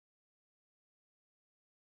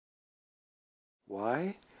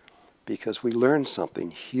Why? Because we learned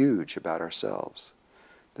something huge about ourselves,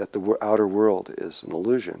 that the outer world is an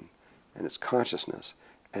illusion and it's consciousness,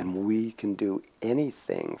 and we can do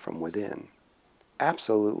anything from within,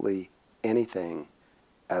 absolutely anything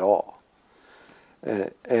at all.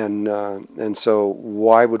 And so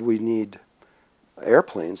why would we need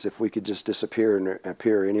airplanes if we could just disappear and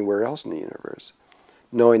appear anywhere else in the universe?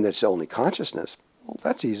 Knowing that it's only consciousness, well,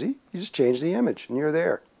 that's easy. You just change the image and you're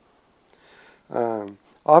there.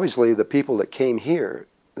 Obviously, the people that came here,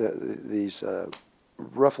 these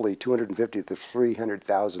roughly 250 to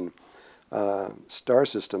 300,000 star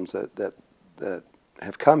systems that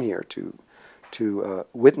have come here to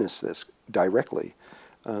witness this directly,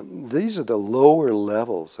 these are the lower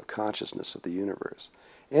levels of consciousness of the universe.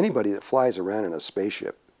 Anybody that flies around in a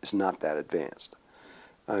spaceship is not that advanced.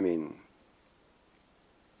 I mean,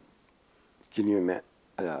 can you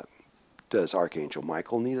imagine? Does Archangel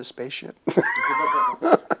Michael need a spaceship?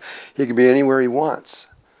 He can be anywhere he wants.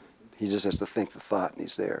 He just has to think the thought, and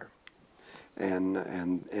he's there. And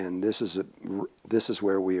this is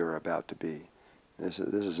where we are about to be. This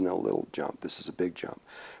is no little jump. This is a big jump.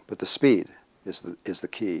 But the speed is the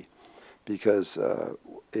key, because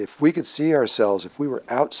if we could see ourselves, if we were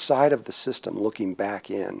outside of the system, looking back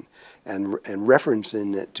in and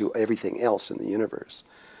referencing it to everything else in the universe,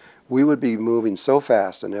 we would be moving so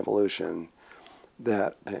fast in evolution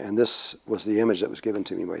that, and this was the image that was given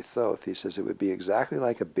to me by Thoth, he says it would be exactly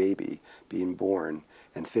like a baby being born,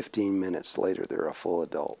 and 15 minutes later they're a full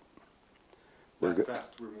adult.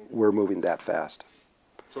 We're moving that fast.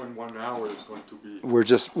 So in 1 hour it's going to be... We're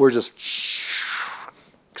just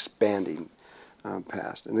expanding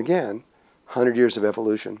past. And again, 100 years of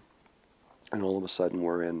evolution, and all of a sudden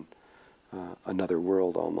we're in another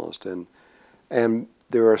world almost. And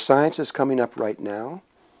there are scientists coming up right now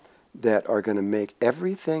that are going to make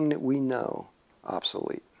everything that we know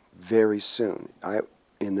obsolete very soon.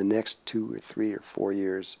 In the next 2 or 3 or 4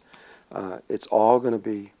 years, it's all going to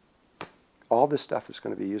be, all this stuff is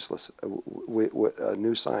going to be useless.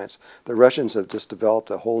 New science. The Russians have just developed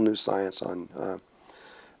a whole new science on,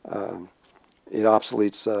 it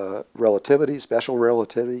obsoletes relativity, special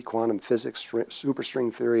relativity, quantum physics,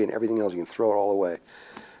 superstring theory, and everything else. You can throw it all away.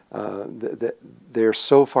 They're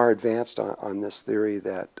so far advanced on this theory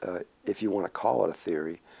that, if you want to call it a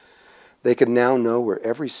theory, they can now know where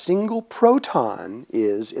every single proton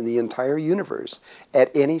is in the entire universe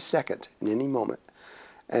at any second, in any moment.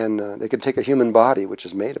 And they can take a human body, which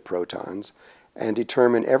is made of protons, and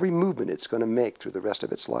determine every movement it's going to make through the rest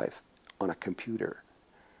of its life on a computer.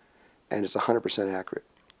 And it's 100% accurate.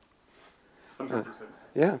 100%.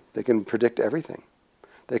 Yeah, they can predict everything.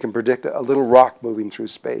 They can predict a little rock moving through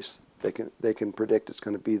space. They can predict it's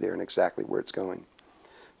going to be there and exactly where it's going,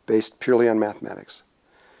 based purely on mathematics.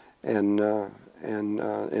 And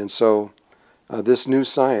so this new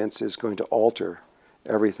science is going to alter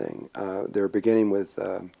everything. They're beginning with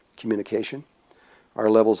communication, our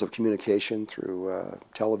levels of communication through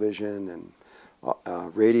television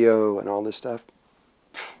and radio and all this stuff.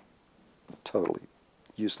 Totally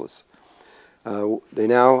useless. They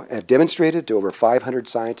now have demonstrated to over 500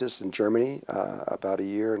 scientists in Germany about a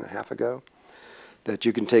year and a half ago that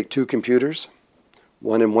you can take two computers,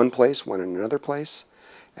 one in one place, one in another place,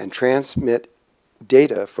 and transmit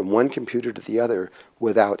data from one computer to the other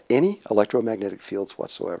without any electromagnetic fields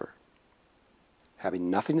whatsoever,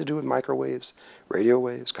 having nothing to do with microwaves, radio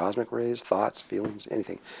waves, cosmic rays, thoughts, feelings,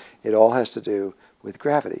 anything. It all has to do with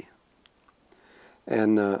gravity.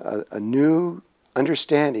 And a new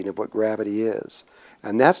understanding of what gravity is.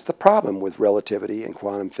 And that's the problem with relativity and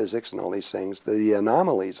quantum physics and all these things. The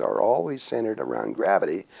anomalies are always centered around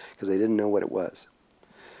gravity because they didn't know what it was.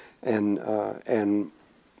 And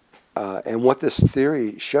what this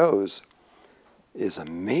theory shows is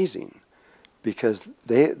amazing, because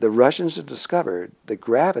the Russians have discovered that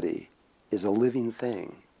gravity is a living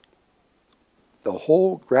thing. The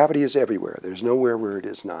whole gravity is everywhere. There's nowhere where it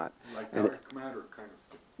is not. Like dark matter kind of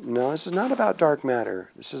thing. No, this is not about dark matter.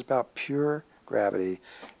 This is about pure gravity,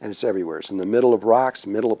 and it's everywhere. It's in the middle of rocks,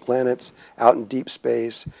 middle of planets, out in deep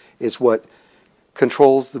space. It's what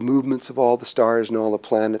controls the movements of all the stars and all the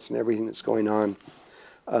planets and everything that's going on.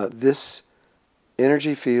 This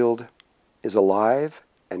energy field is alive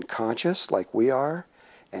and conscious like we are,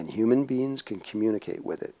 and human beings can communicate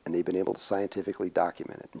with it, and they've been able to scientifically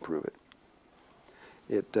document it and prove it.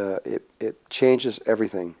 It changes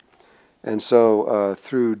everything. And so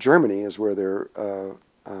through Germany is where they're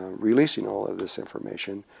releasing all of this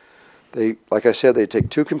information. They, like I said, they take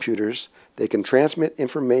two computers. They can transmit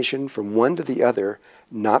information from one to the other,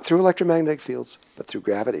 not through electromagnetic fields, but through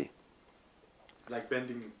gravity. Like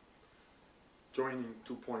bending joining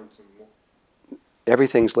 2 points and more.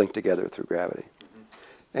 Everything's linked together through gravity.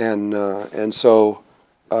 And so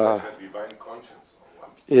a divine conscience or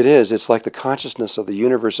what? it is. It's like the consciousness of the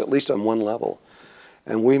universe, at least on one level.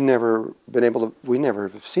 And we've never been able to, we never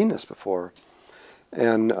have seen this before.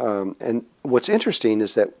 And what's interesting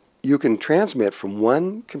is that you can transmit from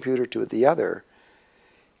one computer to the other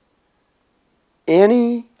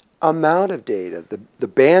any amount of data. The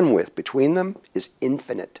bandwidth between them is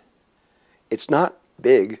infinite. It's not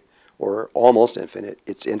big or almost infinite,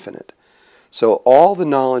 it's infinite. So all the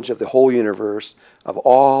knowledge of the whole universe, of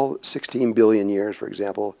all 16 billion years, for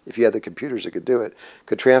example, if you had the computers that could do it,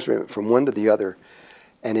 could transmit from one to the other,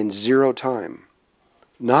 and in 0 time.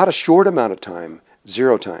 Not a short amount of time,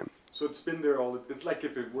 0 time. So it's been there all. It's like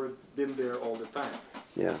if it were been there all the time.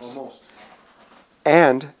 Yes. Almost.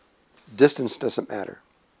 And distance doesn't matter.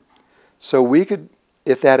 So we could,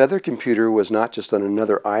 if that other computer was not just on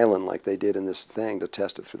another island like they did in this thing to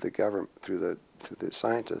test it through the government, through the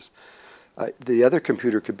scientists, the other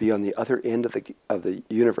computer could be on the other end of the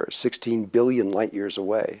universe, 16 billion light years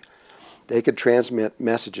away. They could transmit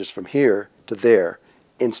messages from here to there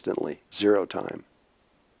instantly, 0 time.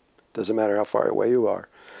 Doesn't matter how far away you are.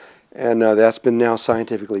 And that's been now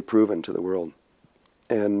scientifically proven to the world.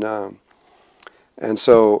 And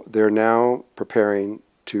so they're now preparing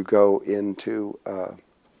to go into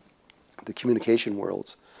the communication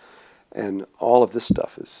worlds. And all of this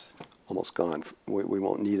stuff is almost gone. We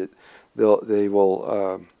won't need it. They're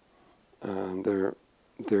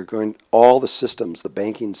going, all the systems, the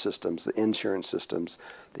banking systems, the insurance systems,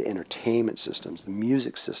 the entertainment systems, the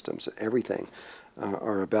music systems, everything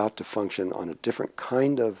are about to function on a different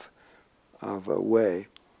kind of a way,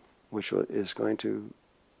 which is going to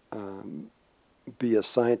be a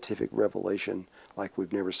scientific revelation like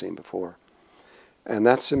we've never seen before. And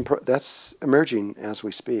that's emerging as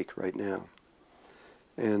we speak right now.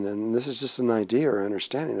 And this is just an idea or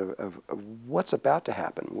understanding of what's about to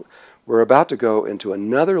happen. We're about to go into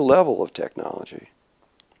another level of technology.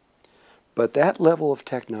 But that level of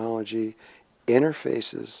technology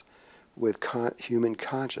interfaces with human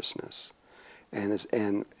consciousness.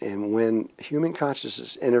 And when human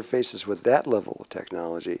consciousness interfaces with that level of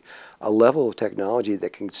technology, a level of technology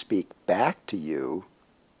that can speak back to you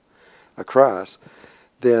across,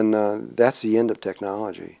 then that's the end of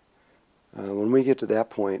technology. When we get to that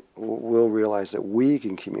point, we'll realize that we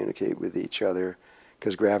can communicate with each other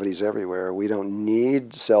because gravity's everywhere. We don't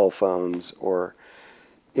need cell phones or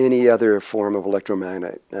any other form of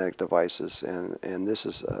electromagnetic devices. And this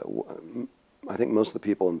is, I think most of the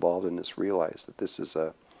people involved in this realize that this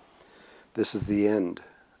is the end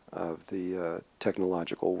of the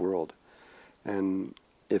technological world. And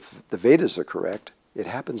if the Vedas are correct, it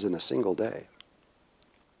happens in a single day.